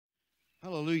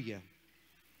Hallelujah.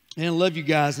 And I love you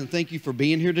guys and thank you for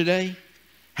being here today.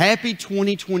 Happy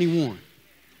 2021.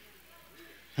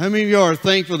 How many of y'all are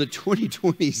thankful that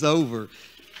 2020 is over?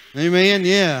 Amen.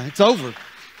 Yeah, it's over.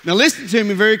 Now listen to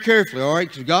me very carefully, all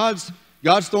right? Because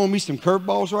God's throwing me some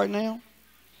curveballs right now.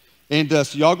 And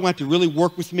so y'all going to have to really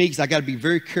work with me because I got to be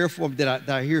very careful that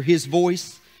I hear His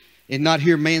voice and not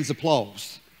hear man's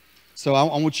applause. So I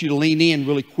want you to lean in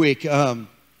really quick.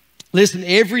 Listen,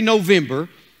 every November,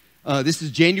 this is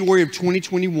January of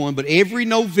 2021, but every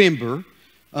November,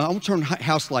 I'm going to turn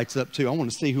house lights up too. I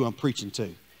want to see who I'm preaching to.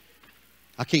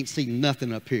 I can't see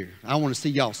nothing up here. I want to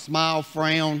see y'all smile,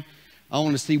 frown. I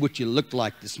want to see what you look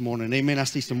like this morning. Amen. I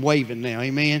see some waving now.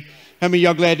 Amen. How many of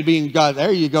y'all glad to be in God?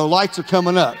 There you go. Lights are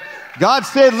coming up. God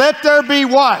said, let there be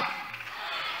what?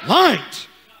 Light.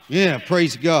 Yeah,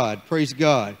 praise God. Praise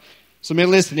God. So, man,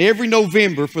 listen, every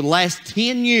November for the last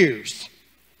 10 years,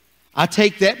 I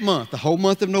take that month, the whole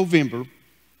month of November,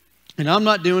 and I'm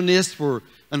not doing this for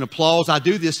an applause. I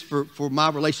do this for my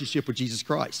relationship with Jesus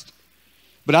Christ.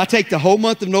 But I take the whole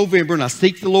month of November and I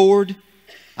seek the Lord.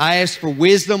 I ask for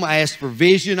wisdom. I ask for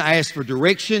vision. I ask for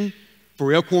direction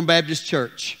for Elkhorn Baptist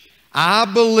Church. I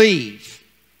believe,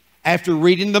 after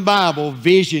reading the Bible,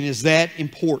 vision is that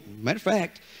important. Matter of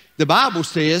fact, the Bible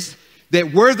says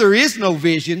that where there is no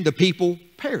vision, the people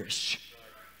perish.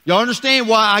 Y'all understand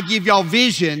why I give y'all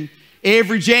vision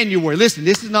every January? Listen,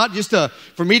 this is not just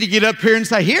for me to get up here and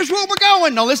say, here's where we're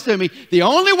going. No, listen to me. The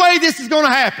only way this is going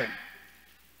to happen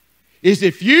is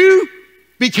if you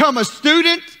become a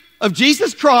student of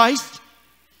Jesus Christ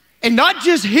and not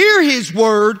just hear His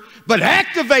word, but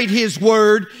activate His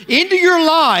word into your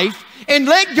life and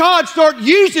let God start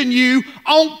using you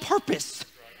on purpose.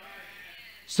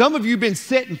 Some of you have been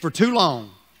sitting for too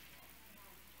long.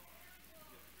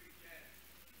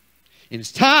 And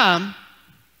it's time.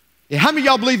 How many of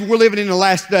y'all believe we're living in the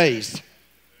last days?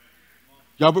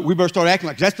 Y'all, we better start acting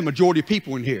like that's the majority of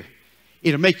people in here.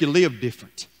 It'll make you live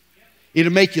different.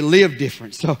 It'll make you live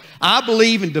different. So I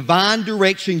believe in divine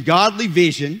direction, godly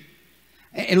vision.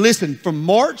 And listen, from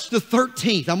March the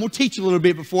 13th, I'm going to teach you a little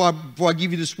bit before I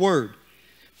give you this word.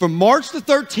 From March the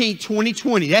 13th,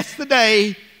 2020, that's the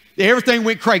day that everything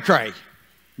went cray-cray.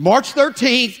 March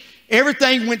 13th,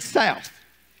 everything went south.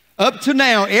 Up to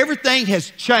now, everything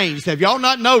has changed. Have y'all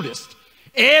not noticed?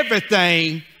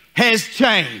 Everything has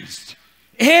changed.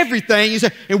 Everything is,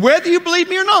 and whether you believe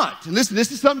me or not, and listen,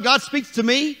 this is something God speaks to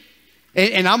me,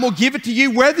 and I'm going to give it to you.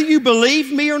 Whether you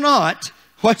believe me or not,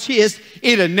 watch this,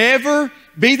 it'll never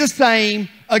be the same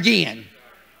again.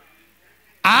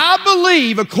 I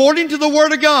believe, according to the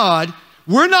Word of God,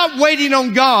 we're not waiting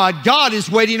on God. God is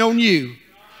waiting on you.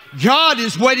 God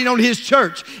is waiting on His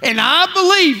church. And I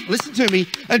believe, listen to me,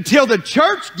 until the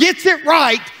church gets it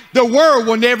right, the world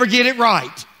will never get it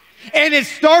right. And it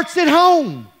starts at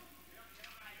home.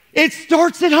 It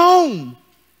starts at home.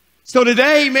 So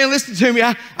today, man, listen to me.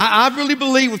 I really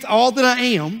believe with all that I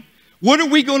am, what are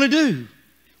we going to do?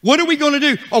 What are we going to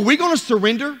do? Are we going to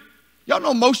surrender? Y'all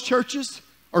know most churches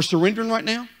are surrendering right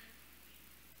now.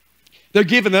 They're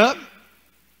giving up.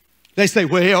 They say,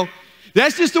 well,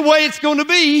 that's just the way it's going to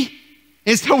be.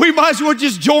 And so we might as well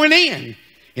just join in.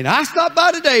 And I stopped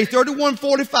by today,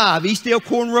 3145 East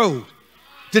Elkhorn Road,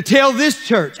 to tell this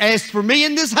church, as for me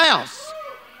in this house,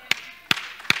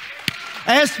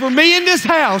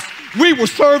 we will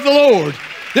serve the Lord.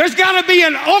 There's got to be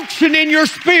an unction in your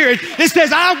spirit that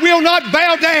says, I will not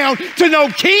bow down to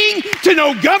no king, to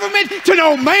no government, to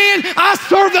no man. I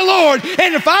serve the Lord.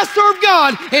 And if I serve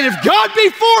God, and if God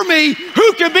be for me,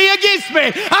 who can be against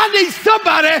me? I need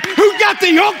somebody who got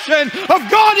the unction of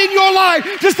God in your life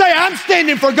to say, I'm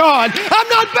standing for God. I'm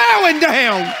not bowing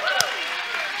down.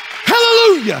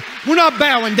 Hallelujah. We're not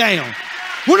bowing down.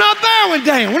 We're not bowing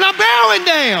down. We're not bowing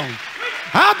down.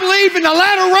 I believe in the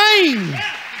latter rain.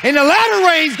 And the latter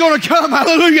rain is going to come,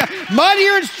 hallelujah,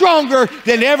 mightier and stronger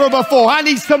than ever before. I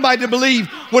need somebody to believe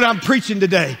what I'm preaching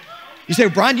today. You say,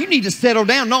 Brian, you need to settle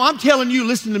down. No, I'm telling you,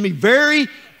 listen to me, very,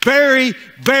 very,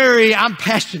 very, I'm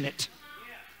passionate.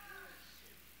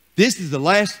 This is the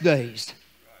last days.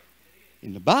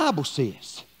 And the Bible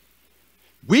says,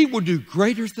 we will do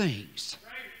greater things.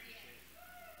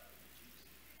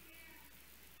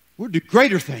 We'll do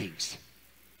greater things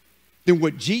than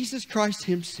what Jesus Christ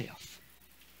Himself.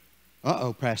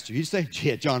 Uh-oh, Pastor. You say,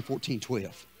 yeah, John 14:12.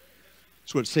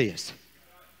 That's what it says.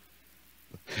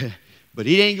 But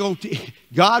it ain't going to,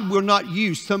 God will not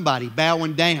use somebody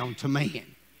bowing down to man.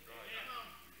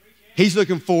 He's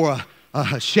looking for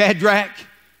a Shadrach,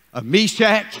 a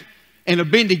Meshach, and a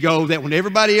Abednego that when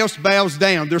everybody else bows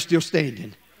down, they're still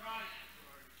standing.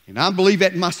 And I believe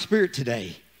that in my spirit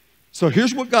today. So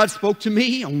here's what God spoke to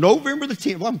me on November the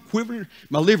 10th. Well, I'm quivering.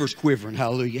 My liver's quivering.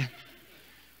 Hallelujah.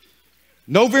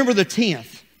 November the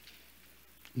 10th.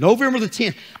 November the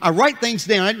 10th. I write things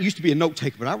down. I used to be a note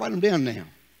taker, but I write them down now.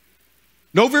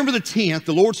 November the 10th,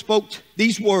 the Lord spoke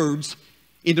these words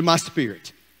into my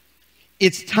spirit.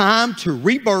 It's time to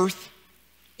rebirth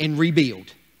and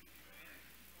rebuild.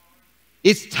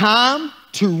 It's time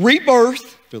to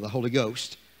rebirth, feel the Holy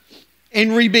Ghost,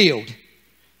 and rebuild.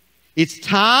 It's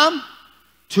time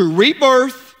to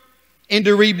rebirth and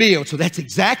to rebuild. So that's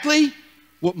exactly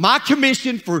what my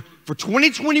commission for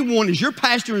 2021 as your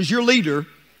pastor, as your leader.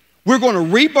 We're going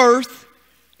to rebirth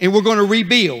and we're going to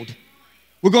rebuild.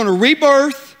 We're going to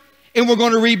rebirth and we're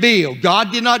going to rebuild.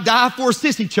 God did not die for a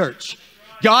sissy church.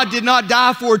 God did not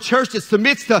die for a church that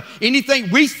submits to anything.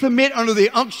 We submit under the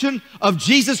unction of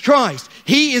Jesus Christ.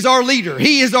 He is our leader.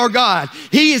 He is our God.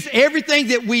 He is everything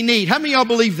that we need. How many of y'all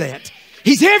believe that?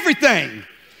 He's everything.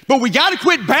 But we got to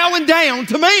quit bowing down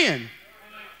to man.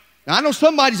 Now, I know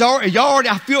somebody's already,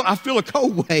 I feel a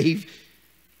cold wave,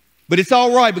 but it's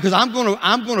all right because I'm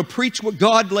going to preach what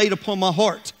God laid upon my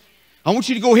heart. I want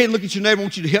you to go ahead and look at your neighbor. I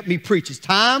want you to help me preach. It's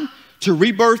time to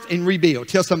rebirth and rebuild.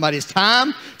 Tell somebody it's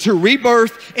time to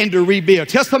rebirth and to rebuild.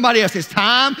 Tell somebody else it's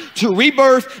time to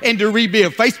rebirth and to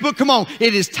rebuild. Facebook, come on.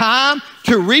 It is time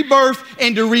to rebirth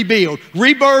and to rebuild.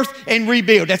 Rebirth and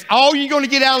rebuild. That's all you're going to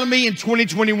get out of me in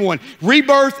 2021.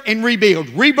 Rebirth and rebuild.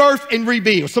 Rebirth and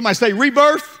rebuild. Somebody say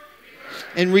rebirth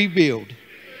and rebuild.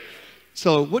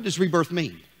 So what does rebirth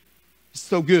mean? It's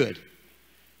so good.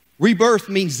 Rebirth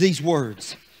means these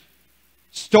words.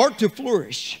 Start to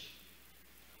flourish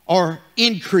or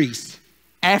increase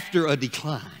after a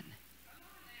decline.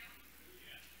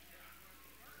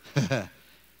 The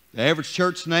average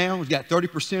church now has got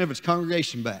 30% of its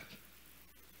congregation back.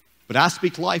 But I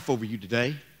speak life over you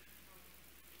today.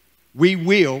 We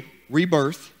will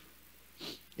rebirth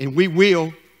and we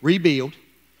will rebuild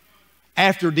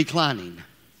after declining.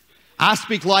 I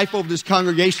speak life over this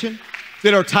congregation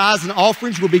that our tithes and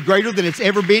offerings will be greater than it's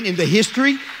ever been in the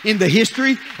history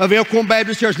of Elkhorn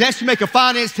Baptist Church. And that should make a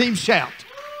finance team shout.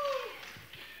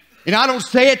 And I don't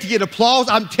say it to get applause.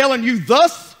 I'm telling you,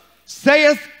 thus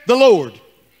saith the Lord.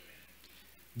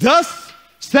 Thus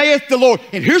saith the Lord.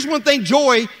 And here's one thing,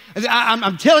 Joy,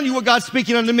 I'm telling you what God's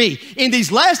speaking unto me. In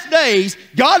these last days,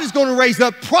 God is going to raise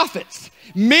up prophets,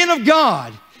 men of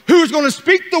God, who's going to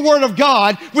speak the word of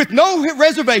God with no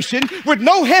reservation, with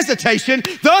no hesitation.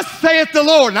 Thus saith the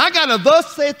Lord. And I got a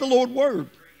thus saith the Lord word.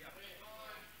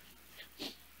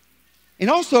 And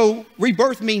also,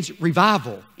 rebirth means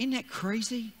revival. Isn't that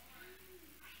crazy?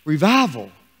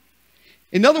 Revival.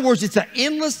 In other words, it's an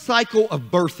endless cycle of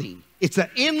birthing. It's an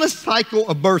endless cycle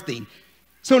of birthing.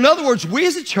 So in other words, we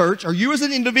as a church, or you as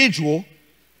an individual,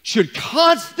 should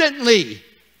constantly,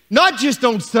 not just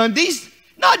on Sundays,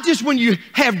 not just when you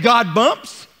have God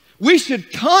bumps, we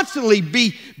should constantly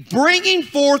be bringing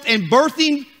forth and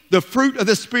birthing the fruit of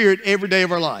the Spirit every day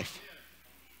of our life.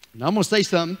 Now I'm going to say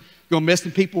something, going to mess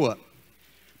some people up,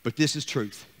 but this is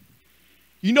truth.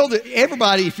 You know that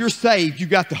everybody, if you're saved, you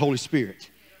got the Holy Spirit.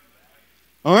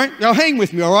 All right? Now hang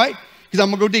with me, all right? Because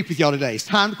I'm going to go deep with y'all today. It's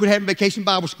time to quit having vacation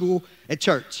Bible school at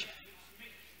church.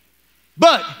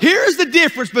 But here's the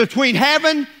difference between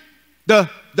having the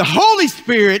Holy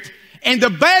Spirit and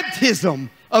the baptism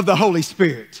of the Holy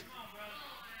Spirit.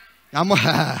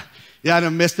 I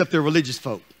done messed up their religious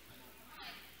folk.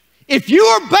 If you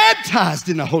are baptized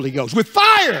in the Holy Ghost with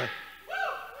fire,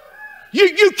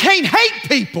 you can't hate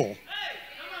people.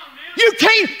 You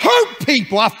can't hurt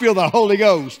people. I feel the Holy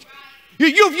Ghost.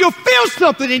 You'll feel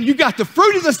something and you got the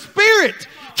fruit of the Spirit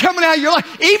coming out of your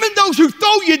life. Even those who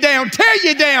throw you down, tear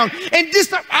you down. And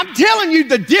this, I'm telling you,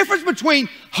 the difference between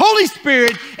Holy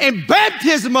Spirit and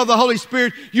baptism of the Holy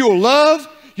Spirit, you'll love,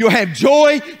 you'll have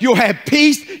joy, you'll have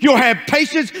peace, you'll have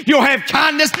patience, you'll have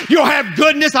kindness, you'll have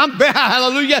goodness.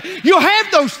 Hallelujah. You'll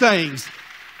have those things.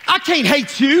 I can't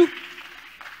hate you.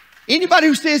 Anybody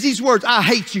who says these words, I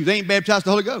hate you, they ain't baptized in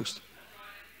the Holy Ghost.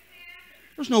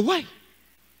 There's no way.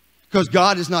 Because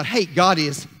God is not hate, God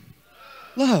is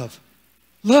love.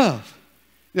 Love.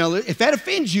 Now, if that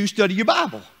offends you, study your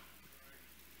Bible.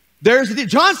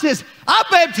 John says, I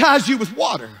baptize you with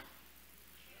water.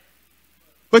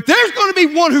 But there's going to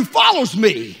be one who follows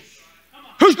me,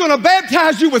 who's going to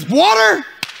baptize you with water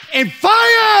and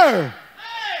fire.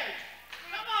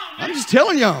 I'm just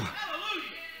telling y'all.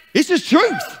 It's just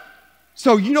truth.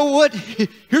 So you know what?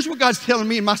 Here's what God's telling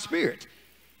me in my spirit.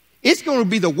 It's going to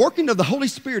be the working of the Holy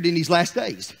Spirit in these last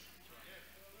days.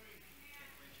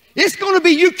 It's going to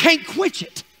be, you can't quench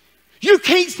it. You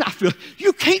can't stop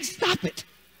it.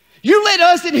 You let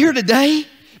us in here today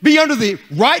be under the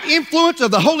right influence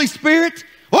of the Holy Spirit,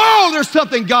 oh, there's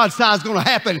something God-sized going to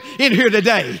happen in here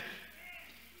today.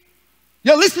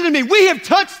 Now listen to me. We have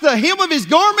touched the hem of his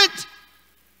garment.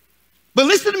 But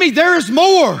listen to me, there is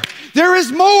more. There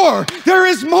is more. There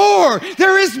is more.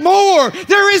 There is more.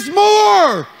 There is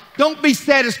more. Don't be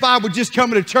satisfied with just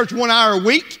coming to church 1 hour a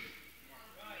week.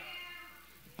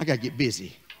 I got to get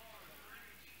busy.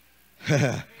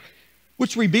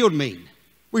 What's rebuild mean?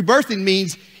 Rebirthing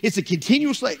means it's a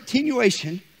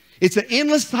continuation. It's an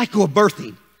endless cycle of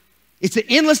birthing. It's an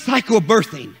endless cycle of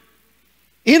birthing.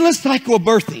 Endless cycle of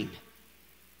birthing.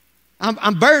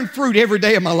 I'm bearing fruit every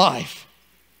day of my life.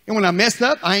 And when I mess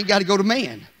up, I ain't got to go to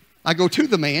man. I go to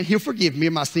the man. He'll forgive me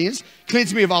of my sins,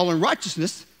 cleanse me of all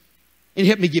unrighteousness, and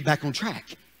help me get back on track.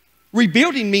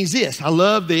 Rebuilding means this. I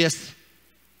love this.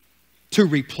 To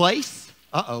replace,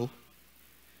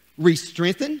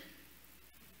 re-strengthen,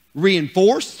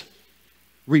 reinforce,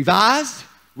 revise,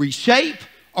 reshape,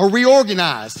 or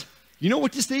reorganize. You know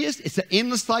what this is? It's an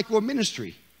endless cycle of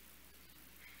ministry.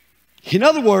 In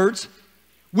other words,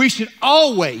 we should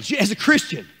always, as a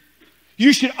Christian,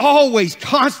 you should always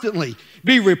constantly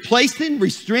be replacing,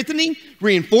 re-strengthening,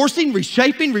 reinforcing,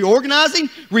 reshaping, reorganizing,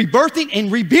 rebirthing,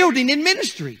 and rebuilding in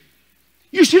ministry.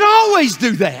 You should always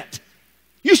do that.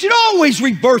 You should always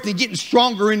rebirth and getting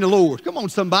stronger in the Lord. Come on,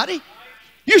 somebody.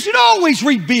 You should always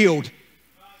rebuild.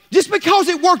 Just because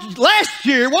it worked last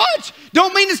year, watch,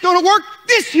 don't mean it's going to work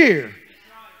this year.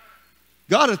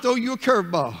 God will throw you a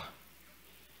curveball.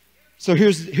 So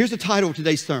here's the title of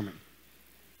today's sermon.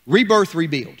 Rebirth,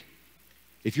 rebuild.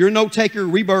 If you're a note taker,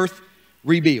 rebirth,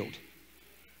 rebuild.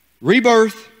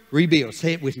 Rebirth, rebuild.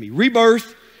 Say it with me.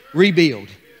 Rebirth, rebuild.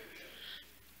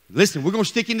 Listen, we're going to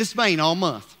stick in this vein all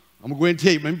month. I'm going to go ahead and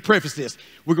tell you, let me preface this.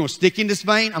 We're going to stick in this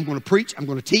vein. I'm going to preach. I'm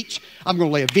going to teach. I'm going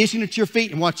to lay a vision at your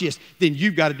feet. And watch this. Then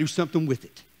you've got to do something with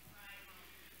it.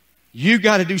 You've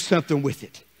got to do something with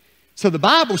it. So the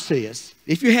Bible says,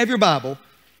 if you have your Bible,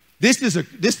 this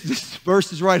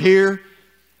verse is right here.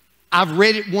 I've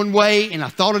read it one way and I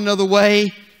thought another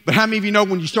way. But how many of you know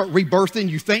when you start rebirthing,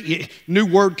 you think new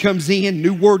word comes in,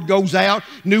 new word goes out,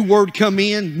 new word come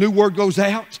in, new word goes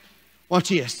out? Watch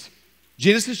this.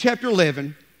 Genesis chapter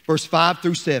 11, verse 5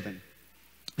 through 7.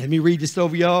 Let me read this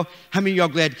over y'all. How many of y'all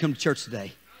glad to come to church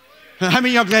today? How many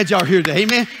of y'all glad y'all are here today?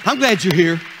 Amen? I'm glad you're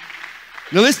here.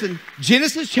 Now listen,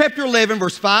 Genesis chapter 11,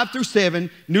 verse 5 through 7,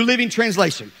 New Living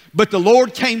Translation. But the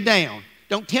Lord came down.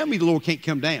 Don't tell me the Lord can't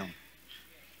come down.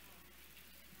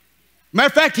 Matter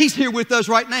of fact, he's here with us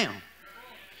right now.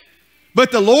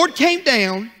 But the Lord came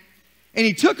down and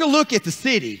he took a look at the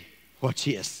city. Watch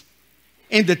this.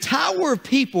 And the tower of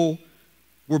people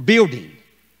were building.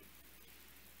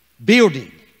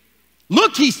 Building.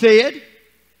 Look, he said,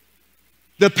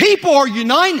 the people are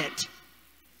united.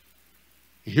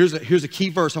 Here's a key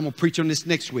verse. I'm going to preach on this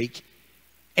next week.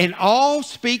 And all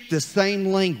speak the same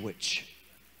language.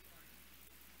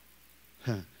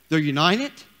 They're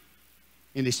united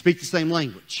and they speak the same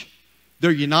language.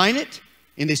 They're united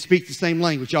and they speak the same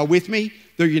language. Y'all with me?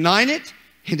 They're united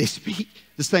and they speak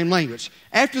the same language.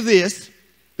 After this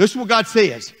is what God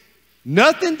says.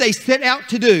 Nothing they set out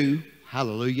to do,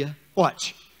 hallelujah,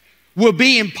 watch, will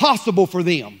be impossible for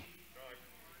them.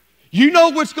 You know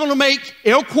what's going to make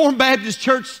Elkhorn Baptist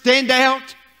Church stand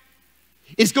out?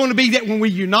 It's going to be that when we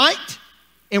unite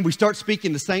and we start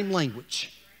speaking the same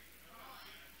language.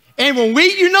 And when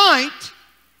we unite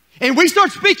and we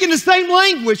start speaking the same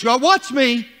language, y'all watch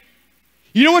me.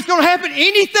 You know what's going to happen?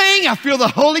 Anything, I feel the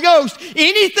Holy Ghost,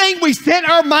 anything we set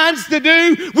our minds to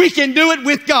do, we can do it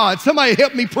with God. Somebody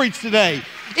help me preach today.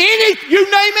 You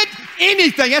name it,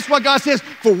 anything. That's why God says,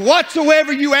 for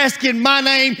whatsoever you ask in my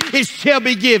name, it shall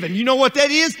be given. You know what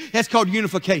that is? That's called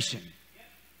unification.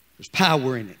 There's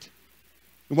power in it.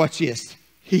 And watch this.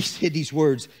 He said these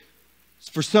words.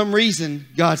 For some reason,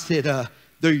 God said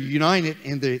they're united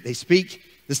and they speak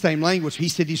the same language. He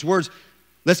said these words,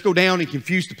 let's go down and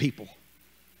confuse the people.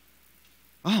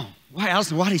 Oh, why,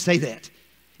 Allison, why did he say that?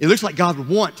 It looks like God would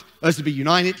want us to be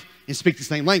united and speak the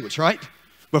same language, right?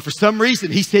 But for some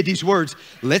reason, he said these words,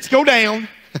 let's go down.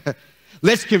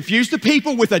 Let's confuse the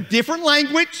people with a different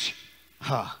language.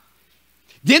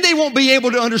 Then they won't be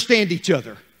able to understand each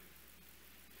other.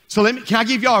 So can I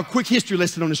give y'all a quick history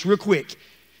lesson on this real quick?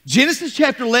 Genesis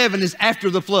chapter 11 is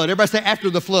after the flood. Everybody say after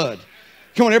the flood.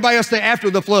 Come on, everybody else say after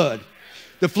the flood.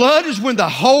 The flood is when the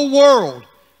whole world,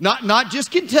 not just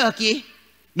Kentucky,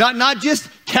 not just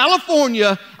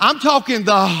California, I'm talking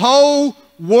the whole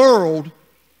world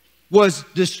was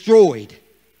destroyed.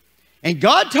 And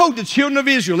God told the children of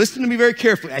Israel, listen to me very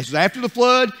carefully, as after the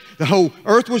flood, the whole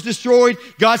earth was destroyed.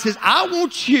 God says, I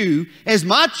want you, as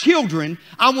my children,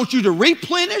 I want you to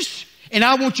replenish and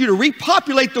I want you to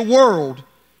repopulate the world.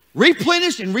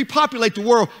 Replenish and repopulate the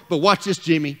world. But watch this,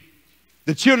 Jimmy.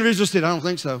 The children of Israel said, I don't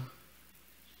think so.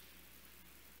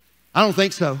 I don't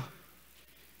think so.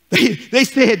 They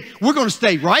said, we're going to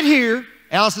stay right here.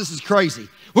 Alice, this is crazy.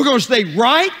 We're going to stay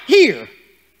right here,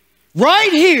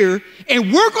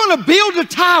 and we're going to build a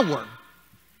tower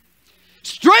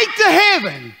straight to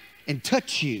heaven and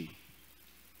touch you.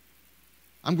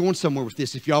 I'm going somewhere with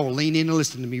this. If y'all will lean in and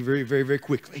listen to me very, very, very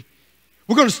quickly.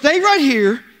 We're going to stay right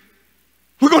here.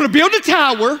 We're going to build a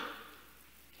tower,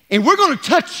 and we're going to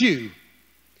touch you.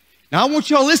 Now, I want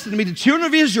y'all to listen to me. The children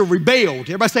of Israel rebelled.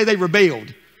 Everybody say they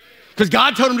rebelled. Because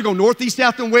God told them to go north, east,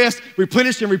 south, and west,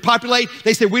 replenish and repopulate.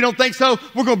 They said, we don't think so.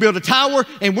 We're going to build a tower,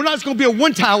 and we're not just going to build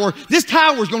one tower. This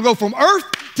tower is going to go from earth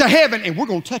to heaven, and we're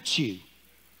going to touch you.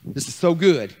 This is so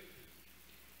good.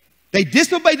 They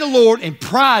disobeyed the Lord, and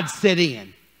pride set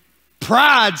in.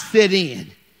 Pride set in.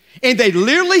 And they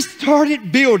literally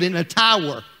started building a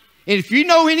tower. And if you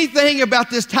know anything about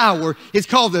this tower, it's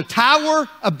called the Tower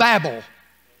of Babel.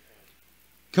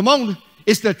 Come on.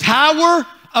 It's the Tower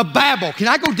of Babel. Can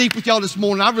I go deep with y'all this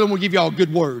morning? I really want to give y'all a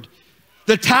good word.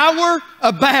 The Tower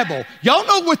of Babel. Y'all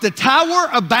know what the Tower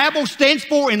of Babel stands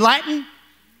for in Latin?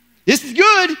 This is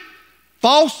good.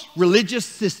 False religious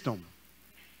system.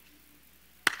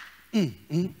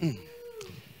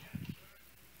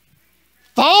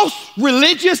 False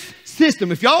religious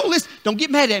system. If y'all listen, don't get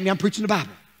mad at me. I'm preaching the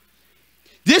Bible.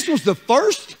 This was the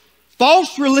first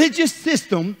false religious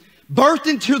system birthed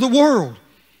into the world.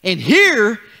 And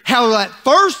here, how that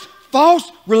first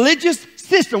false religious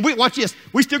system, watch this,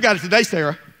 we still got it today,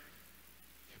 Sarah.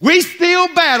 We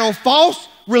still battle false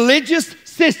religious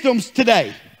systems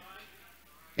today.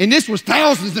 And this was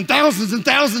thousands and thousands and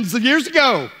thousands of years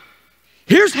ago.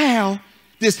 Here's how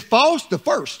the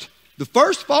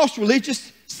first false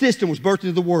religious system was birthed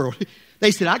into the world. They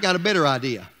said, I got a better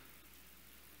idea.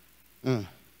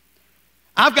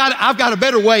 I've got a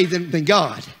better way than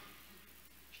God.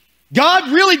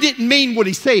 God really didn't mean what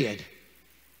he said.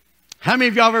 How many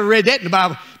of y'all have ever read that in the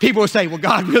Bible? People will say, well,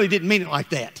 God really didn't mean it like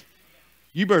that.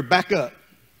 You better back up.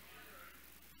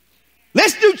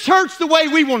 Let's do church the way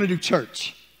we want to do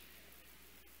church.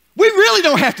 We really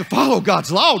don't have to follow God's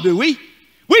law, do we?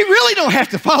 We really don't have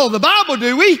to follow the Bible,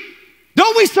 do we?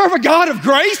 Don't we serve a God of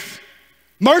grace,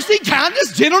 mercy,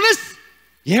 kindness, gentleness?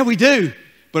 Yeah, we do.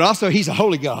 But also, he's a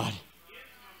holy God.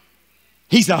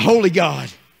 He's a holy God.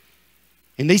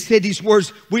 And they said these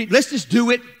words, let's just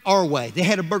do it our way. They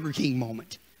had a Burger King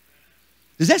moment.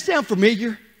 Does that sound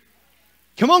familiar?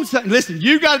 Come on, son. Listen,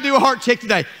 you got to do a heart check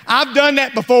today. I've done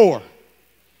that before.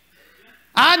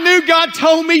 I knew God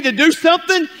told me to do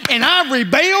something, and I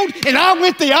rebelled, and I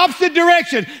went the opposite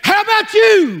direction. How about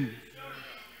you?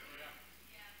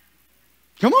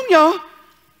 Come on, y'all.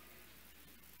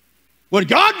 Well,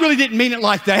 God really didn't mean it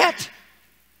like that.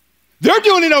 They're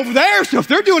doing it over there, so if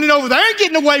they're doing it over there and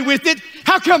getting away with it,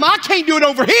 how come I can't do it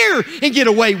over here and get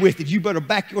away with it? You better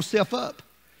back yourself up.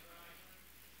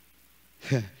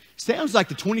 Sounds like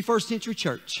the 21st century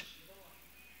church.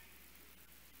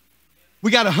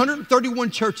 We got 131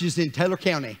 churches in Taylor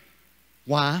County.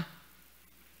 Why?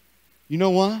 You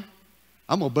know why?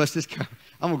 I'm going to bust this.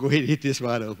 I'm going to go ahead and hit this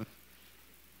wide open.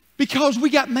 Because we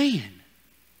got man.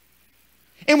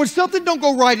 And when something don't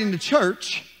go right in the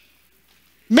church,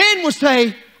 man will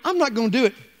say, I'm not going to do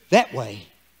it that way.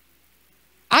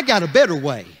 I got a better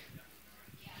way.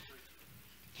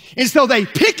 And so they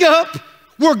pick up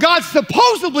where God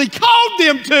supposedly called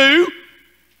them to,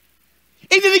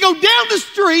 and then they go down the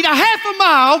street a half a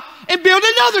mile and build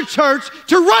another church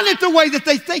to run it the way that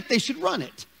they think they should run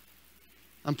it.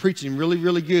 I'm preaching really,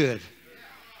 really good.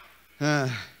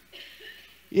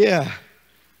 Yeah.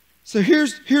 So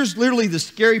here's literally the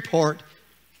scary part.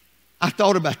 I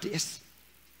thought about this.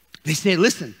 They said,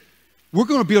 listen, we're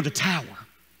going to build a tower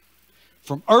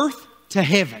from earth to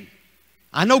heaven.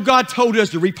 I know God told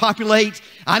us to repopulate.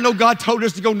 I know God told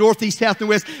us to go north, east, south, and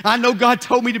west. I know God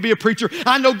told me to be a preacher.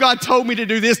 I know God told me to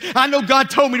do this. I know God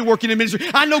told me to work in the ministry.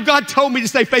 I know God told me to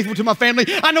stay faithful to my family.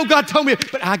 I know God told me,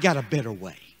 but I got a better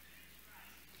way.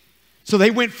 So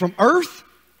they went from earth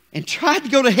and tried to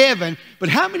go to heaven, but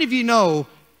how many of you know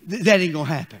that ain't going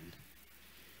to happen?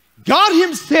 God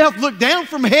himself looked down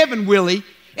from heaven, Willie,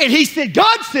 and he said,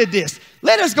 God said this,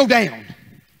 let us go down.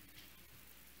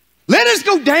 Let us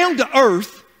go down to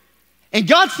earth. And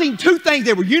God seen two things.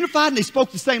 They were unified and they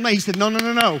spoke the same language. He said, no, no,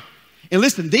 no, no. And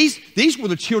listen, these were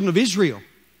the children of Israel.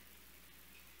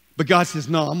 But God says,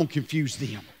 no, I'm going to confuse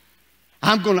them.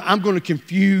 I'm going to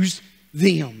confuse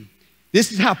them.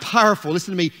 This is how powerful,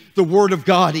 listen to me, the Word of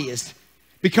God is.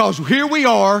 Because here we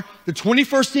are, the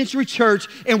 21st century church,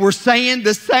 and we're saying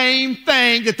the same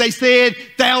thing that they said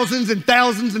thousands and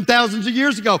thousands and thousands of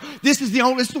years ago. This is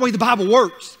the way the Bible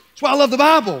works. That's why I love the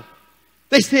Bible.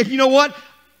 They said, you know what?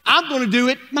 I'm going to do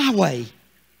it my way.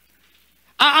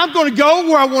 I'm going to go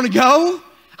where I want to go.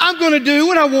 I'm going to do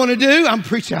what I want to do. I'm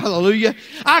preaching, hallelujah.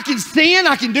 I can sin,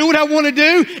 I can do what I want to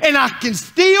do, and I can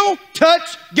still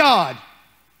touch God.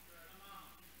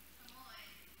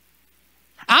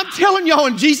 I'm telling y'all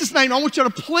in Jesus' name, I want you to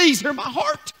please hear my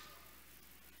heart.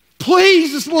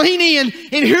 Please just lean in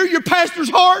and hear your pastor's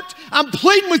heart. I'm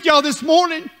pleading with y'all this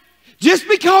morning. Just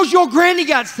because your granny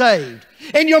got saved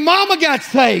and your mama got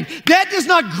saved, that does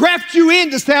not graft you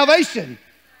into salvation.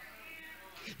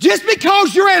 Just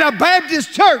because you're at a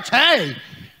Baptist church, hey,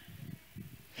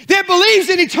 that believes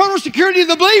in eternal security of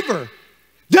the believer,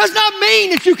 does not mean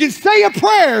that you can say a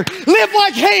prayer, live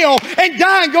like hell, and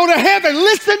die and go to heaven.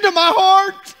 Listen to my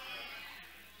heart.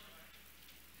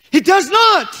 It does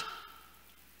not.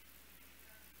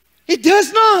 It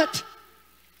does not.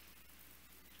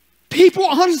 People,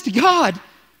 honest to God,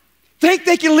 think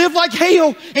they can live like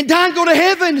hell and die and go to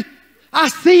heaven. I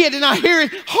see it and I hear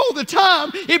it all the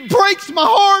time. It breaks my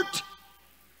heart.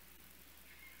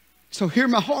 So hear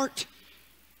my heart.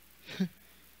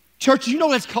 Church, you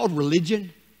know that's called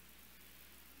religion?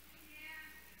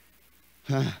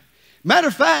 Matter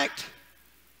of fact,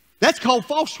 that's called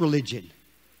false religion.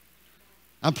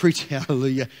 I'm preaching,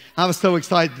 hallelujah. I was so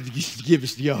excited to give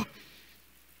this to y'all.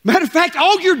 Matter of fact,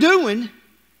 all you're doing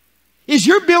is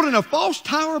you're building a false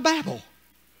Tower of Babel.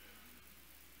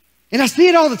 And I see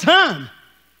it all the time.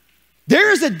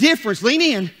 There is a difference, lean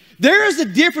in. There is a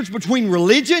difference between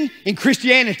religion and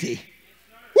Christianity.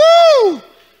 Woo!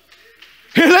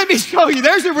 Here, let me show you.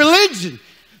 There's a religion.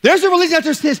 There's a religion out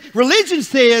there that says, religion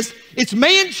says it's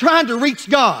man trying to reach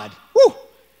God. Woo!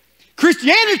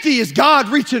 Christianity is God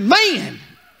reaching man.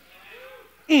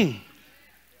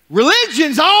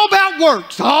 Religion's all about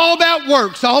works, all about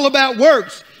works, all about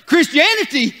works.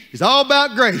 Christianity is all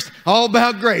about grace, all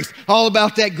about grace, all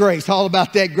about that grace, all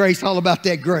about that grace, all about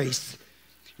that grace.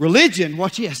 Religion,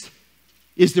 watch this,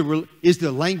 is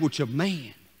the language of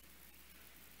man.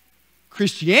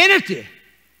 Christianity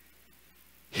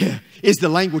is the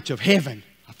language of heaven.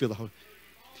 I feel the Holy.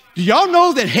 Do y'all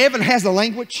know that heaven has a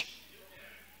language?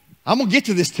 I'm going to get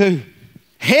to this too.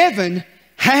 Heaven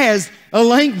has a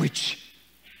language.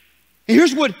 And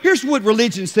here's what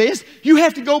religion says. You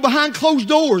have to go behind closed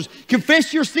doors,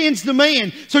 confess your sins to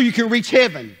man so you can reach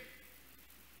heaven.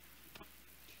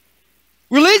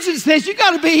 Religion says you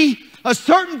got to be a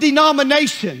certain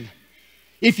denomination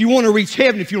if you want to reach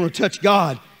heaven, if you want to touch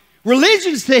God.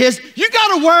 Religion says you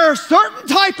got to wear a certain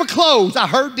type of clothes. I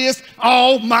heard this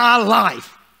all my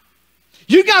life.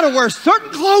 You got to wear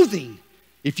certain clothing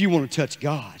if you want to touch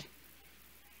God.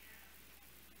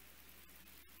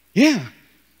 Yeah.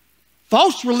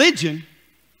 False religion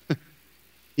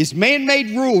is man-made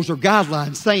rules or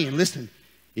guidelines saying, listen,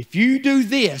 if you do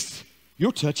this,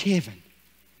 you'll touch heaven.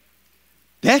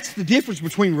 That's the difference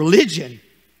between religion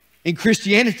and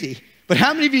Christianity. But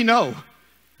how many of you know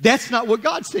that's not what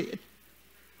God said?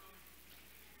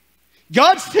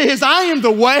 God says, I am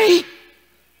the way,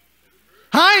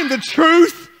 I am the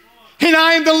truth, and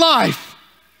I am the life.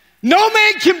 No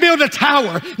man can build a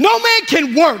tower. No man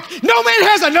can work. No man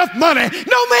has enough money.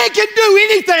 No man can do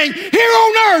anything here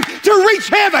on earth to reach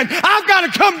heaven. I've got to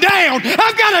come down.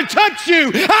 I've got to touch you.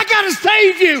 I got to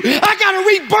save you. I got to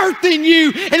rebirth in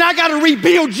you, and I got to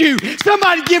rebuild you.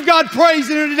 Somebody give God praise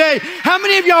in here today. How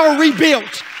many of y'all are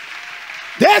rebuilt?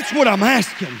 That's what I'm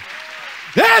asking.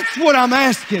 That's what I'm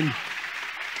asking.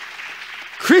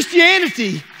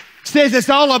 Christianity says it's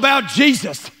all about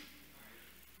Jesus.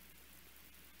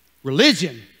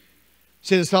 Religion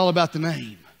says it's all about the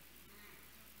name.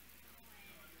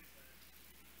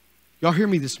 Y'all hear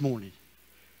me this morning?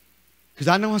 Because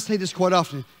I know I say this quite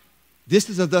often. This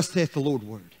is a thus saith the Lord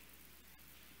word.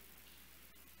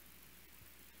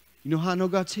 You know how I know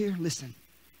God's here? Listen.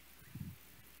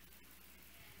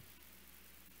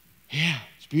 Yeah,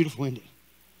 it's beautiful, isn't it?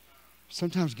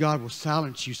 Sometimes God will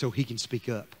silence you so he can speak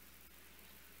up.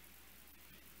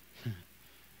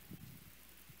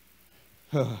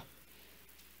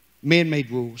 Man-made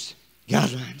rules,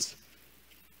 guidelines.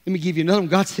 Let me give you another one.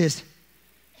 God says,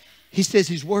 he says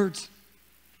his words,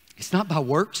 it's not by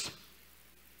works,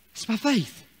 it's by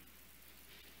faith.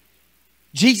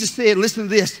 Jesus said, listen to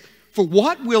this, for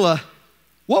what will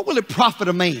it profit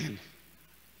a man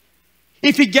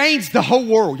if he gains the whole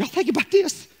world? Y'all think about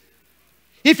this.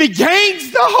 If he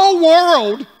gains the whole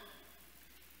world,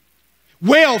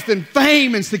 wealth and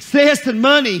fame and success and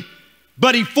money,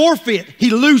 but he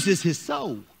loses his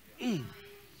soul.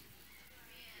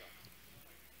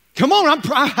 Come on,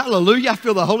 hallelujah, I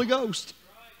feel the Holy Ghost.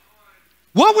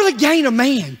 What will it gain a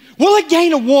man? Will it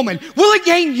gain a woman? Will it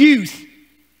gain youth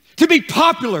to be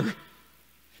popular,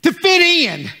 to fit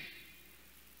in?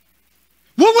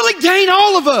 What will it gain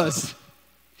all of us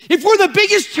if we're the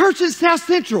biggest church in South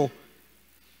Central,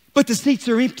 but the seats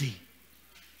are empty?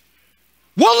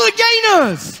 What will it gain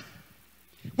us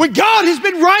when God has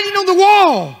been writing on the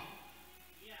wall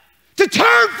to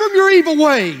turn from your evil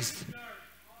ways?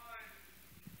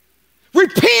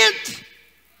 Repent,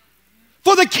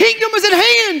 for the kingdom is at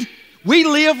hand. We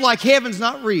live like heaven's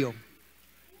not real.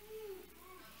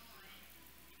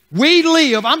 We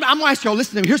live, I'm going to ask y'all,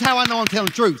 listen to me. Here's how I know I'm telling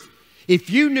the truth. If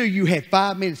you knew you had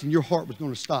 5 minutes and your heart was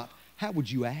going to stop, how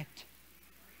would you act?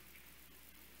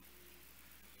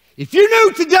 If you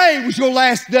knew today was your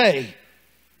last day,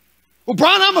 well,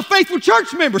 Brian, I'm a faithful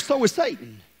church member, so is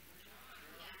Satan.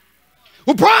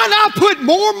 Well, Brian, I put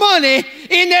more money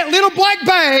in that little black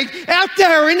bag out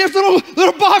there in those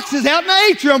little boxes out in the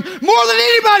atrium more than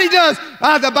anybody does.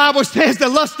 The Bible says the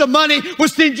lust of money will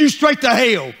send you straight to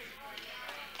hell.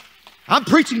 I'm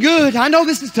preaching good. I know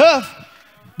this is tough.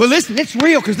 But listen, it's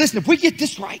real, because listen, if we get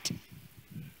this right,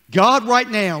 God right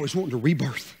now is wanting to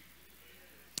rebirth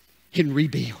and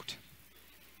rebuild.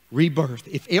 Rebirth.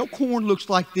 If Elkhorn looks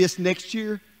like this next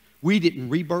year, we didn't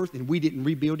rebirth and we didn't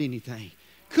rebuild anything.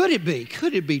 Could it be?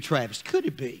 Could it be, Travis? Could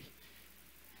it be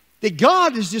that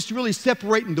God is just really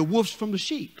separating the wolves from the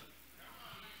sheep?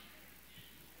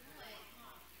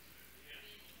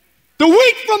 The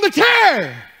wheat from the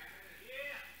tare.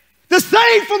 The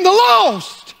saved from the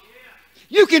lost.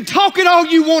 You can talk it all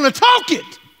you want to talk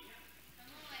it.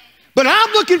 But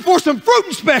I'm looking for some fruit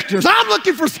inspectors. I'm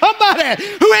looking for somebody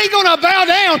who ain't going to bow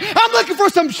down. I'm looking for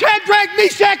some Shadrach,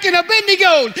 Meshach, and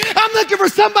Abednego. I'm looking for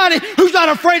somebody who's not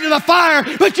afraid of the fire,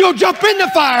 but you'll jump in the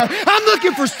fire. I'm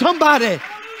looking for somebody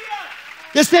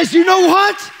that says, you know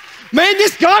what? Man,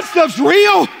 this God stuff's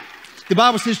real. The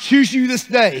Bible says, choose you this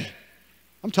day.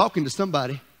 I'm talking to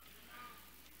somebody.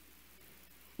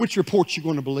 Which report you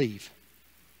going to believe?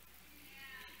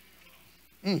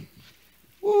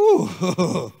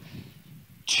 Ooh.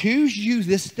 Choose you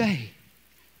this day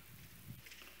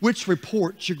which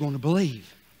report you're going to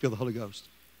believe. Feel the Holy Ghost.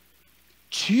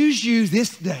 Choose you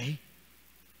this day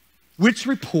which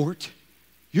report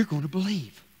you're going to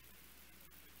believe.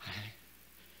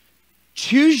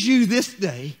 Choose you this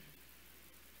day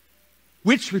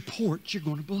which report you're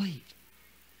going to believe.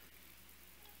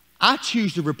 I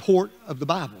choose the report of the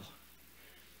Bible.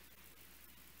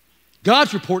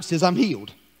 God's report says I'm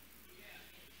healed.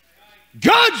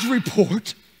 God's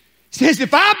report says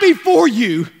if I be for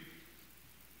you,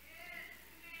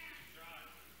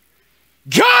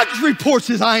 God's report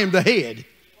says I am the head.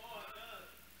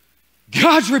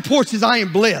 God's report says I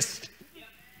am blessed.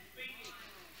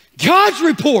 God's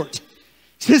report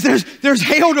says there's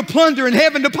hell to plunder and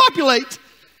heaven to populate.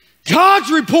 God's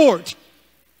report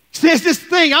says this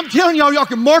thing. I'm telling y'all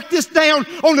can mark this down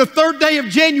on the 3rd day of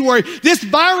January. This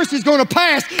virus is going to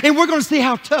pass, and we're going to see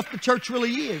how tough the church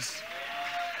really is.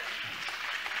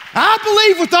 I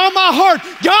believe with all my heart,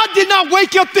 God did not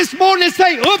wake up this morning and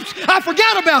say, oops, I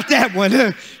forgot about that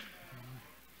one.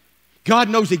 God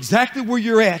knows exactly where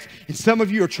you're at, and some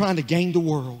of you are trying to gain the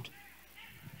world.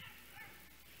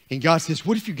 And God says,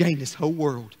 what if you gain this whole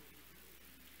world?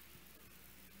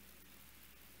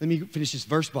 Let me finish this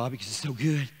verse, Bobby, because it's so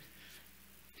good.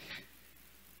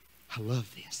 I love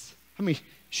this. I mean,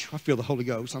 I feel the Holy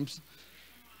Ghost.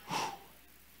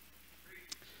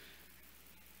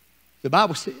 The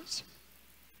Bible says,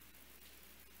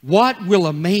 what will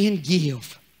a man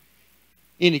give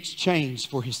in exchange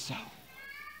for his soul?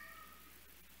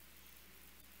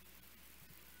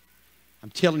 I'm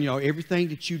telling y'all, everything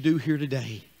that you do here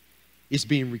today is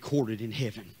being recorded in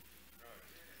heaven.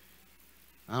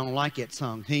 I don't like that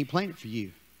song. He ain't playing it for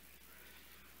you.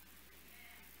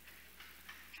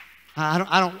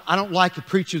 I don't like a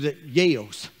preacher that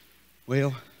yells.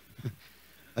 Well,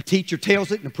 a teacher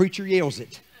tells it and a preacher yells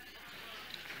it.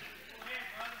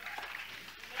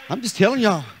 I'm just telling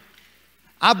y'all,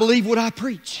 I believe what I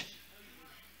preach.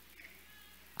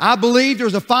 I believe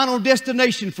there's a final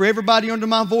destination for everybody under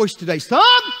my voice today. Some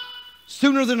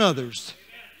sooner than others.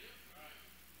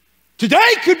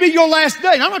 Today could be your last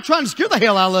day. And I'm not trying to scare the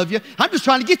hell out of you. I'm just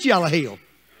trying to get you out of hell.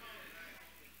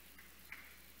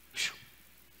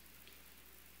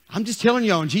 I'm just telling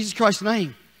y'all in Jesus Christ's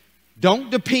name, don't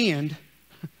depend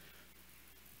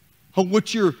on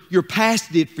what your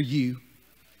past did for you.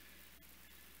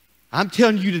 I'm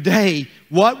telling you today,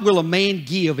 what will a man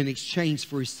give in exchange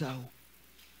for his soul?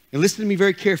 And listen to me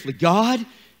very carefully. God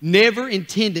never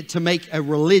intended to make a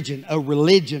religion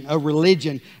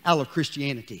out of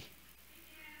Christianity.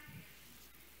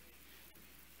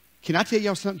 Can I tell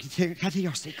y'all something? Can I tell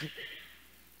y'all a secret?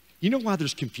 You know why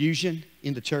there's confusion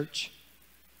in the church?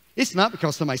 It's not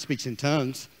because somebody speaks in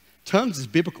tongues. Tongues is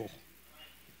biblical.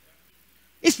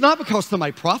 It's not because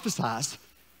somebody prophesies.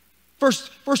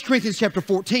 First Corinthians chapter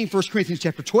 14, 1 Corinthians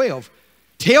chapter 12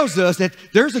 tells us that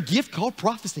there's a gift called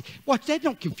prophecy. Watch, that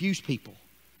don't confuse people.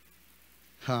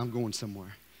 I'm going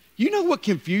somewhere. You know what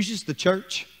confuses the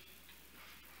church?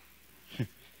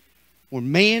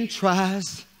 When man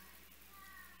tries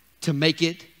to make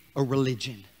it a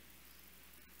religion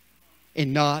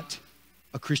and not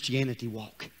a Christianity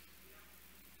walk.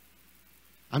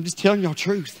 I'm just telling y'all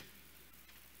truth.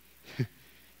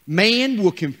 Man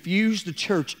will confuse the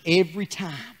church every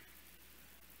time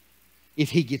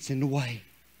if he gets in the way.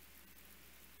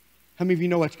 How many of you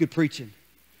know that's good preaching?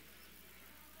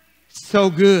 So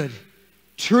good.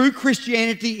 True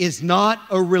Christianity is not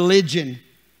a religion.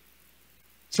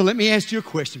 So let me ask you a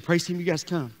question. Praise Him, you guys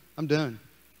come. I'm done.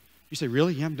 You say,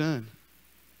 really? Yeah, I'm done.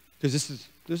 Because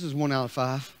this is 1 out of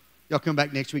 5. Y'all come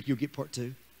back next week, you'll get part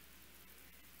 2.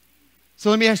 So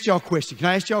let me ask y'all a question. Can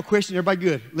I ask y'all a question? Everybody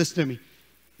good? Listen to me.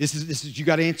 This is you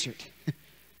got to answer it.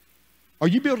 Are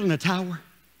you building a tower?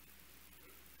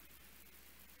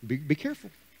 Be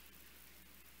careful.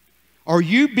 Are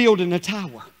you building a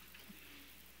tower?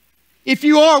 If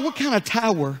you are, what kind of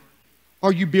tower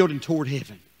are you building toward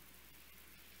heaven?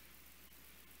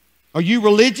 Are you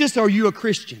religious or are you a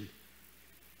Christian?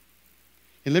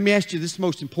 And let me ask you this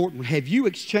most important one. Have you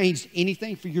exchanged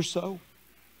anything for your soul?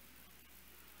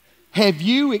 Have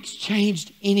you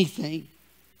exchanged anything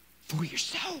for your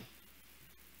soul?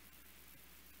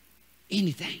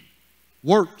 Anything.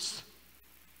 Works.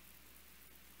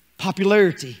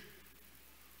 Popularity.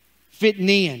 Fitting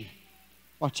in.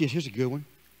 Watch this. Here's a good one.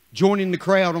 Joining the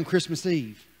crowd on Christmas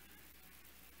Eve.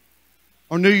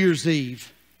 Or New Year's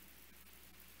Eve.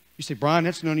 You say, Brian,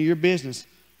 that's none of your business.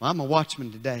 Well, I'm a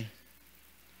watchman today.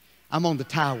 I'm on the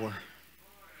tower.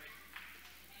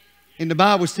 And the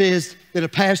Bible says that a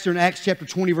pastor in Acts chapter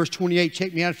 20, verse 28,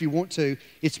 check me out if you want to,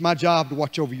 it's my job to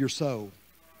watch over your soul.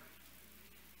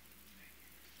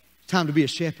 It's time to be a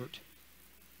shepherd.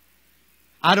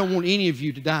 I don't want any of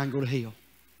you to die and go to hell.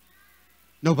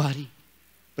 Nobody.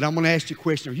 But I'm going to ask you a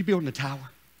question. Are you building a tower?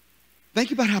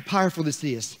 Think about how powerful this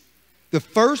is. The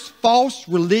first false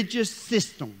religious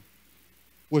system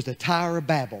was the Tower of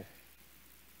Babel.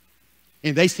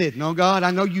 And they said, no, God,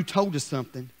 I know you told us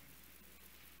something.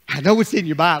 I know it's in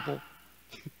your Bible.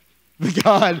 But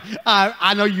God,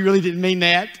 I know you really didn't mean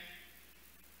that.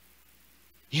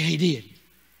 Yeah, He did.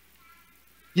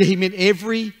 Yeah, He meant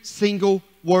every single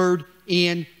word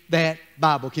in that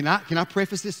Bible. Can I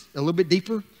preface this a little bit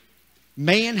deeper?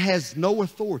 Man has no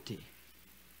authority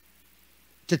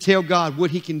to tell God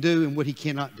what He can do and what He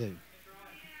cannot do.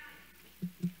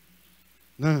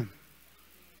 None.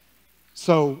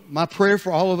 So my prayer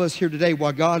for all of us here today,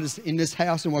 while God is in this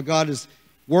house and while God is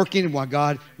working and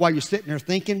while you're sitting there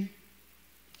thinking,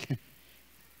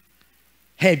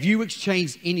 have you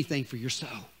exchanged anything for your soul?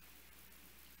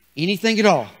 Anything at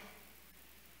all?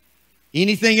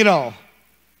 Anything at all?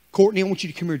 Courtney, I want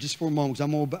you to come here just for a moment because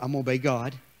I'm going to obey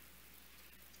God.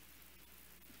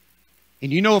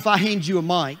 And you know, if I hand you a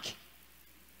mic,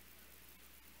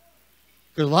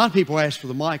 because a lot of people ask for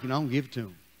the mic and I don't give it to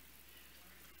them.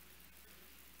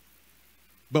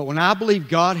 But when I believe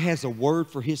God has a word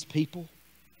for His people,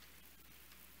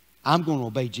 I'm going to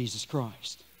obey Jesus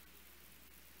Christ.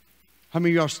 How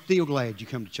many of you are still glad you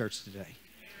come to church today?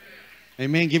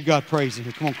 Amen. Give God praise in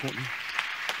here. Come on, Courtney.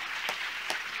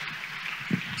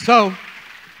 So,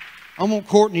 I want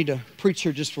Courtney to preach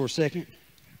here just for a second.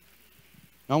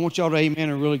 I want y'all to amen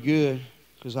her really good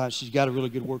because she's got a really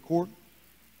good word. Court,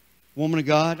 woman of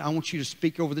God, I want you to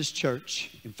speak over this church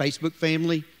and Facebook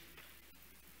family,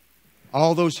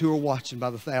 all those who are watching by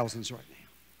the thousands right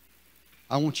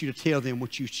now. I want you to tell them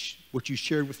what you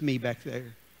shared with me back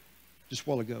there just a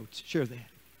while ago. Share that.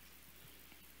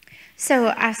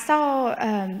 So I saw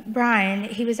Brian.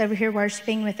 He was over here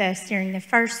worshiping with us during the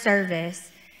first service.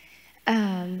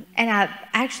 And I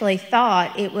actually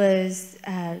thought it was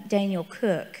Daniel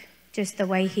Cook, just the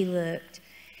way he looked.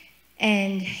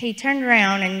 And he turned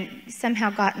around and somehow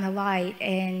got in the light,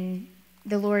 and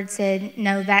the Lord said,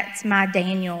 no, that's my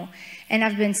Daniel. And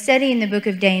I've been studying the book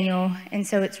of Daniel, and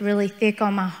so it's really thick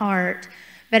on my heart.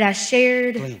 But I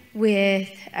shared with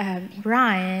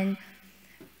Brian,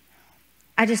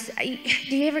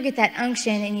 do you ever get that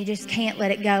unction and you just can't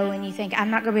let it go and you think, I'm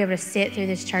not going to be able to sit through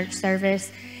this church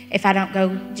service if I don't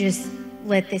go just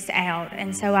let this out?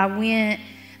 And so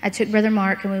I took Brother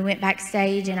Mark and we went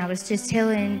backstage, and I was just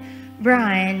telling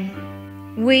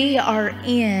Brian, we are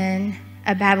in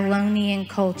a Babylonian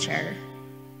culture.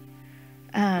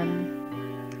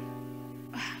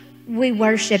 We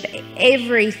worship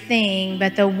everything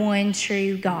but the one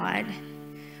true God.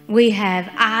 We have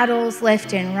idols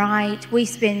left and right. We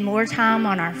spend more time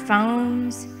on our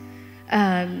phones,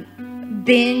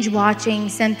 binge watching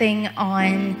something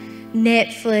on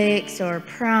Netflix or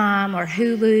Prime or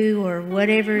Hulu or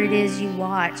whatever it is you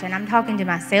watch. And I'm talking to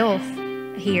myself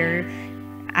here.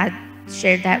 I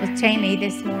shared that with Tammy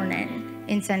this morning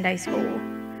in Sunday school.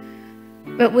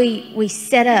 But we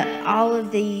set up all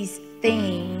of these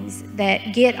things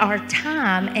that get our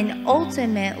time, and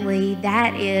ultimately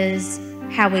that is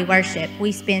how we worship.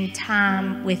 We spend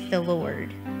time with the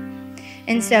Lord.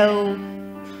 And so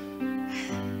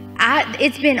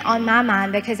it's been on my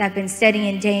mind because I've been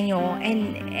studying Daniel,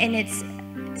 and it's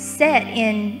set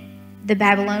in the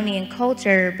Babylonian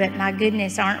culture, but my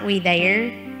goodness, aren't we there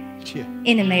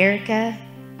in America?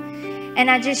 And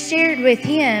I just shared with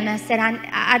him, I said,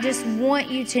 I just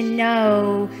want you to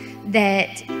know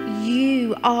that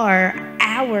you are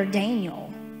our Daniel.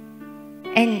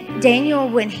 And Daniel,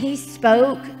 when he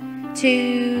spoke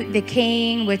to the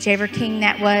king, whichever king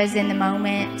that was in the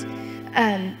moment,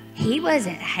 he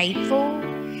wasn't hateful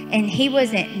and he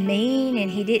wasn't mean, and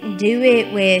he didn't do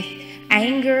it with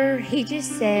anger. He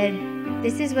just said,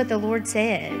 this is what the Lord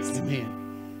says.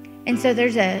 Amen. And so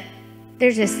there's a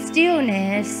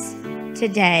stillness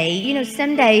today. You know,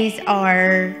 some days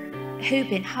are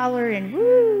hoop and holler and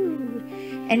woo,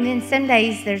 and then some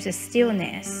days there's a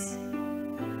stillness.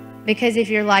 Because if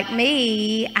you're like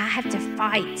me, I have to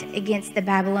fight against the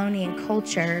Babylonian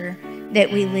culture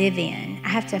that we live in. I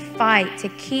have to fight to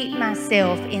keep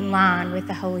myself in line with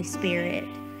the Holy Spirit.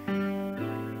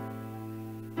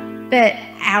 But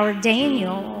our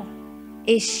Daniel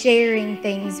is sharing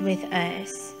things with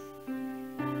us.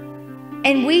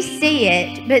 And we see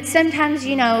it, but sometimes,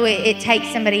 you know, it takes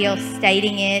somebody else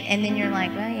stating it, and then you're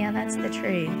like, well, yeah, that's the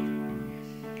truth.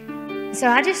 So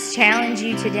I just challenge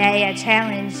you today. I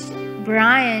challenged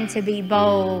Brian to be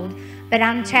bold, but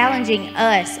I'm challenging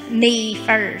us, me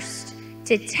first,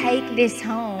 to take this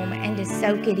home and to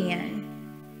soak it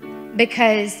in.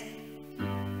 Because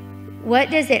what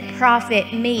does it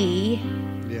profit me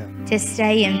to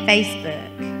stay in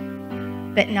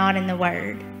Facebook, but not in the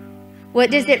Word?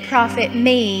 What does it profit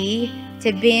me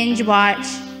to binge watch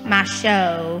my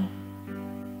show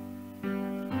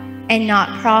and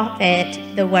not profit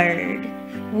the Word?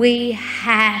 We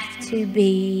have to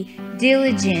be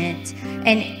diligent.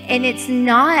 And it's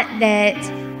not that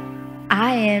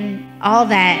I am all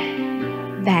that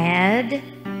bad.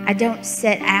 I don't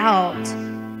set out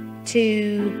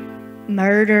to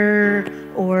murder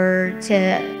or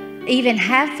to even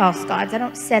have false gods. I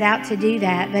don't set out to do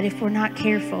that. But if we're not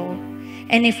careful,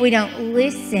 and if we don't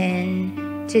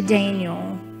listen to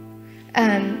Daniel,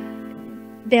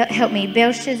 help me,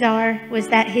 Belshazzar, was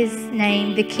that his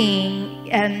name? The king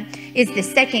is the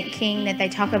second king that they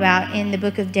talk about in the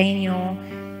book of Daniel.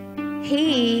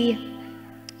 He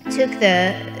took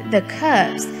the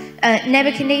cups.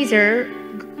 Nebuchadnezzar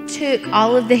took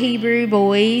all of the Hebrew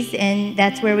boys, and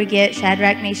that's where we get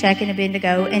Shadrach, Meshach, and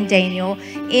Abednego, and Daniel,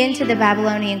 into the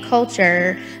Babylonian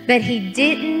culture, but he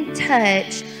didn't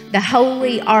touch the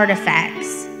holy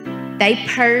artifacts. They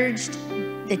purged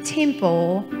the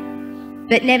temple,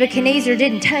 but Nebuchadnezzar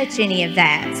didn't touch any of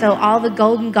that. So all the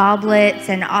golden goblets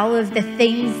and all of the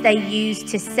things they used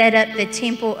to set up the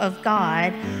temple of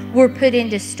God were put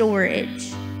into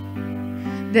storage.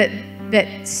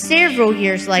 But several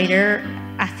years later,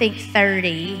 I think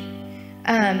 30,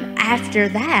 after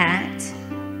that,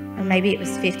 or maybe it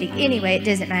was 50. Anyway, it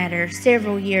doesn't matter.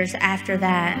 Several years after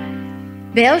that,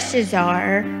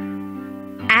 Belshazzar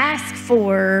asked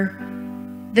for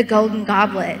the golden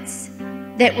goblets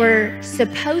that were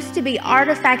supposed to be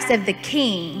artifacts of the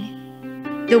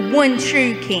king, the one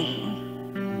true king.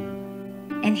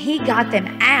 And he got them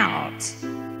out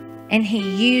and he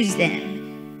used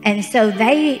them. And so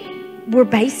they were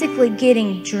basically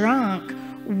getting drunk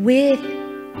with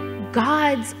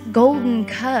God's golden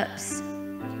cups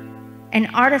and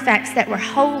artifacts that were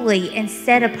holy and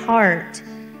set apart.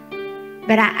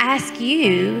 But I ask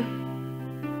you,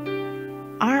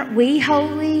 aren't we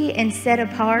holy and set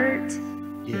apart?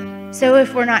 Yeah. So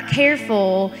if we're not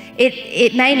careful,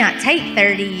 it may not take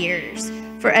 30 years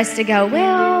for us to go,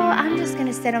 well, I'm just going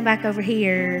to set them back over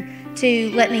here,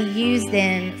 to let me use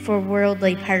them for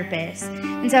worldly purpose.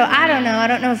 And so I don't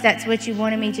know if that's what you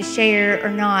wanted me to share or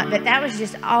not, but that was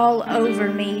just all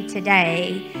over me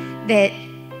today, that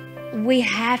we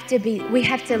have to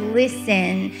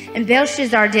listen. And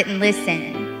Belshazzar didn't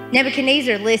listen.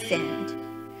 Nebuchadnezzar listened.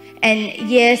 And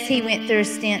yes, he went through a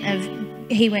stint of,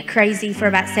 he went crazy for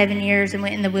about 7 years and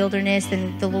went in the wilderness,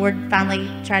 and the Lord finally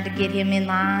tried to get him in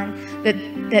line. But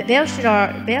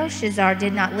Belshazzar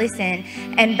did not listen.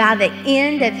 And by the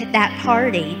end of that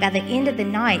party, by the end of the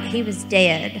night, he was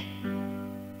dead.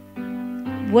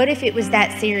 What if it was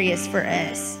that serious for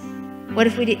us? What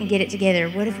if we didn't get it together?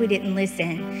 What if we didn't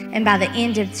listen? And by the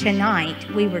end of tonight,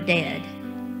 we were dead.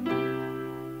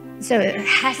 So there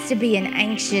has to be an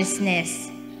anxiousness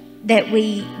that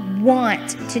we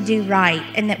want to do right,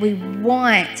 and that we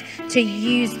want to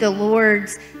use the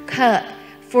Lord's cup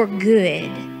for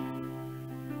good.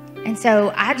 And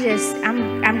so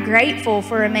I'm grateful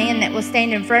for a man that will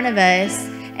stand in front of us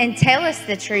and tell us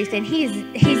the truth. And he's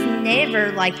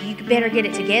never like, you better get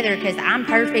it together because I'm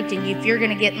perfect, and if you're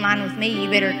going to get in line with me, you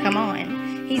better come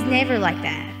on. He's never like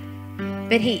that.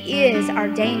 But he is our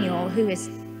Daniel, who is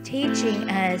teaching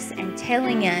us and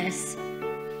telling us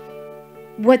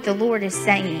what the Lord is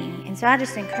saying. And so I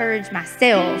just encourage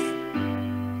myself,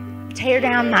 tear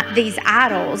down these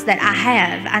idols that I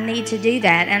have. I need to do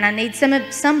that. And I need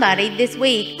somebody this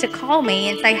week to call me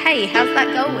and say, hey, how's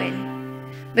that going?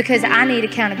 Because I need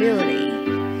accountability.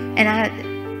 And I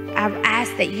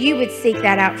ask that you would seek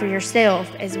that out for yourself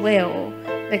as well,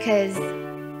 because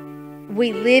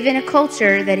we live in a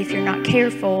culture that if you're not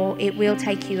careful, it will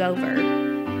take you over.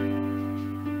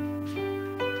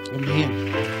 Amen.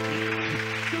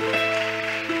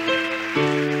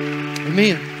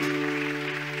 Amen.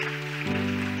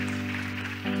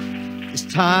 It's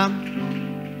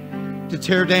time to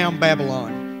tear down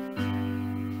Babylon.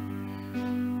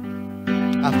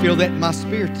 I feel that in my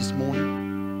spirit this morning.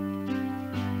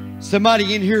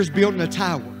 Somebody in here is building a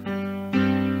tower.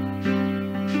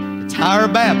 The Tower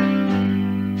of Babel.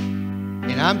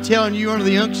 And I'm telling you, under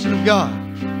the unction of God,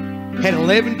 at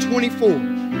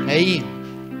 11:24 a.m.,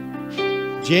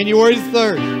 January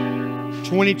 3rd,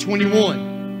 2021,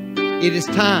 it is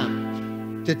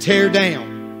time to tear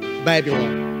down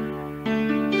Babylon.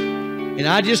 And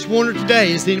I just wonder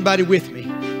today, is anybody with me?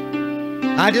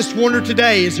 I just wonder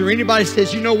today, is there anybody that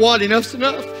says, you know what, enough's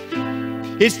enough?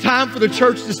 It's time for the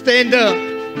church to stand up.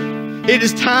 It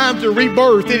is time to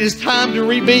rebirth. It is time to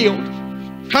rebuild.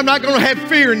 I'm not going to have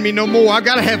fear in me no more. I've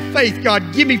got to have faith.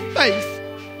 God, give me faith.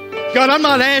 God, I'm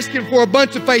not asking for a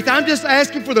bunch of faith. I'm just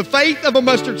asking for the faith of a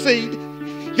mustard seed.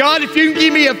 God, if you can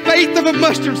give me a faith of a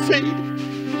mustard seed,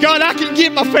 God, I can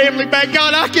get my family back.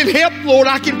 God, I can help, Lord.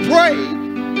 I can pray.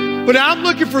 But I'm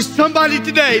looking for somebody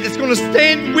today that's going to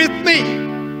stand with me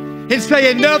and say,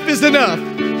 enough is enough.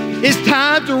 It's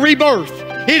time to rebirth.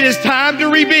 It is time to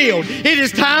rebuild. It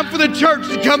is time for the church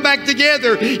to come back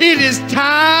together. It is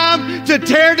time to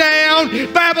tear down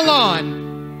Babylon.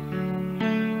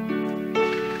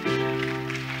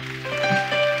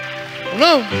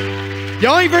 No,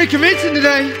 y'all ain't very convincing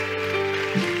today.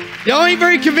 Y'all ain't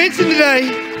very convincing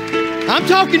today. I'm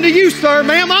talking to you, sir,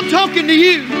 ma'am. I'm talking to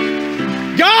you.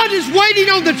 God is waiting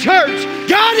on the church.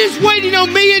 God is waiting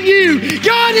on me and you.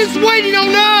 God is waiting on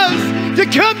us to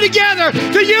come together,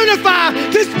 to unify,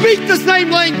 to speak the same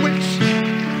language.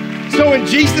 So in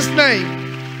Jesus' name,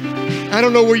 I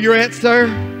don't know where you're at, sir,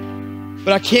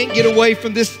 but I can't get away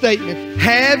from this statement.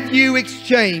 Have you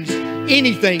exchanged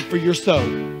anything for your soul?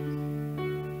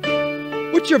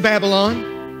 What's your Babylon?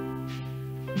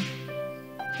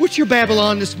 What's your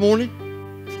Babylon this morning?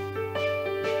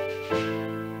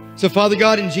 So, Father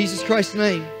God, in Jesus Christ's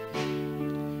name,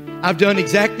 I've done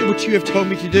exactly what you have told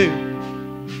me to do.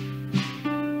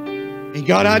 And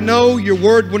God, I know your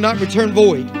word will not return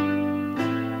void.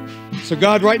 So,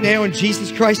 God, right now, in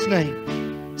Jesus Christ's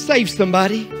name, save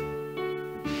somebody.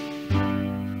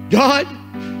 God,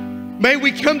 may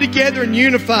we come together and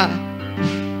unify,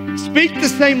 speak the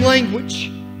same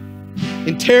language,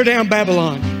 and tear down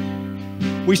Babylon.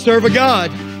 We serve a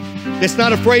God that's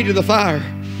not afraid of the fire.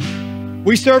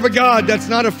 We serve a God that's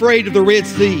not afraid of the Red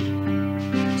Sea.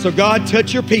 So God,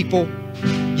 touch your people.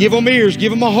 Give them ears,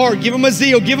 give them a heart, give them a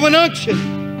zeal, give them an unction.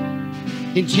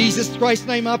 In Jesus Christ's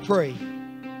name I pray.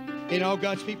 And all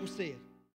God's people say it.